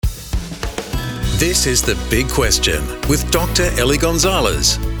This is The Big Question with Dr. Ellie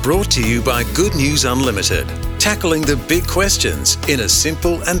Gonzalez, brought to you by Good News Unlimited, tackling the big questions in a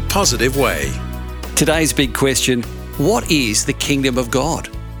simple and positive way. Today's big question: what is the kingdom of God?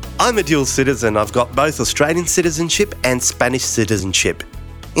 I'm a dual citizen. I've got both Australian citizenship and Spanish citizenship.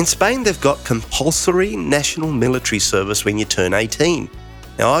 In Spain, they've got compulsory national military service when you turn 18.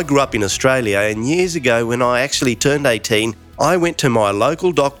 Now, I grew up in Australia, and years ago when I actually turned 18, I went to my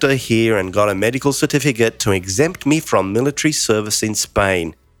local doctor here and got a medical certificate to exempt me from military service in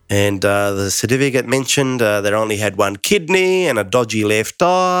Spain. And the certificate mentioned that I only had one kidney and a dodgy left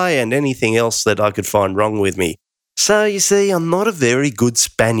eye and anything else that I could find wrong with me. So, you see, I'm not a very good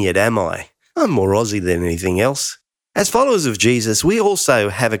Spaniard, am I? I'm more Aussie than anything else. As followers of Jesus, we also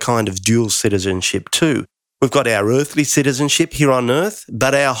have a kind of dual citizenship too. We've got our earthly citizenship here on earth,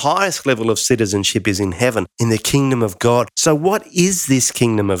 but our highest level of citizenship is in heaven, in the kingdom of God. So what is this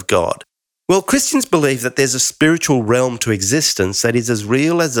kingdom of God? Well, Christians believe that there's a spiritual realm to existence that is as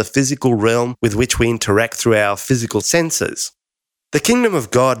real as the physical realm with which we interact through our physical senses. The kingdom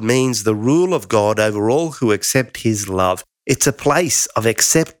of God means the rule of God over all who accept his love. It's a place of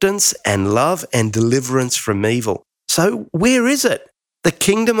acceptance and love and deliverance from evil. So where is it? The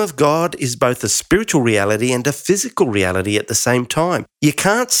kingdom of God is both a spiritual reality and a physical reality at the same time. You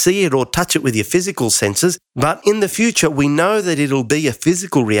can't see it or touch it with your physical senses, but in the future we know that it'll be a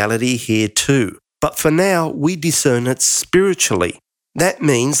physical reality here too. But for now, we discern it spiritually. That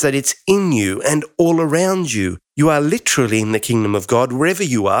means that it's in you and all around you. You are literally in the kingdom of God wherever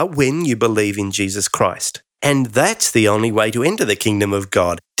you are when you believe in Jesus Christ. And that's the only way to enter the kingdom of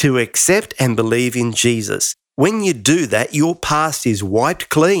God, to accept and believe in Jesus. When you do that, your past is wiped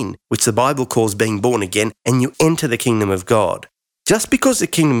clean, which the Bible calls being born again, and you enter the kingdom of God. Just because the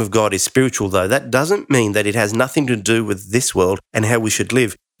kingdom of God is spiritual, though, that doesn't mean that it has nothing to do with this world and how we should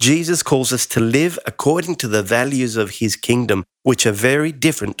live. Jesus calls us to live according to the values of his kingdom, which are very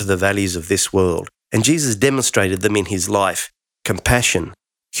different to the values of this world. And Jesus demonstrated them in his life: compassion,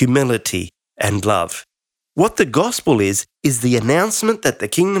 humility, and love. What the gospel is the announcement that the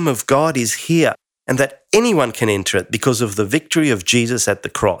kingdom of God is here, and that anyone can enter it because of the victory of Jesus at the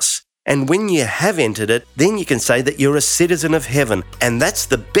cross. And when you have entered it, then you can say that you're a citizen of heaven, and that's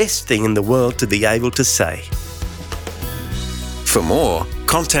the best thing in the world to be able to say. For more,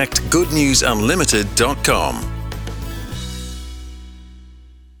 contact goodnewsunlimited.com.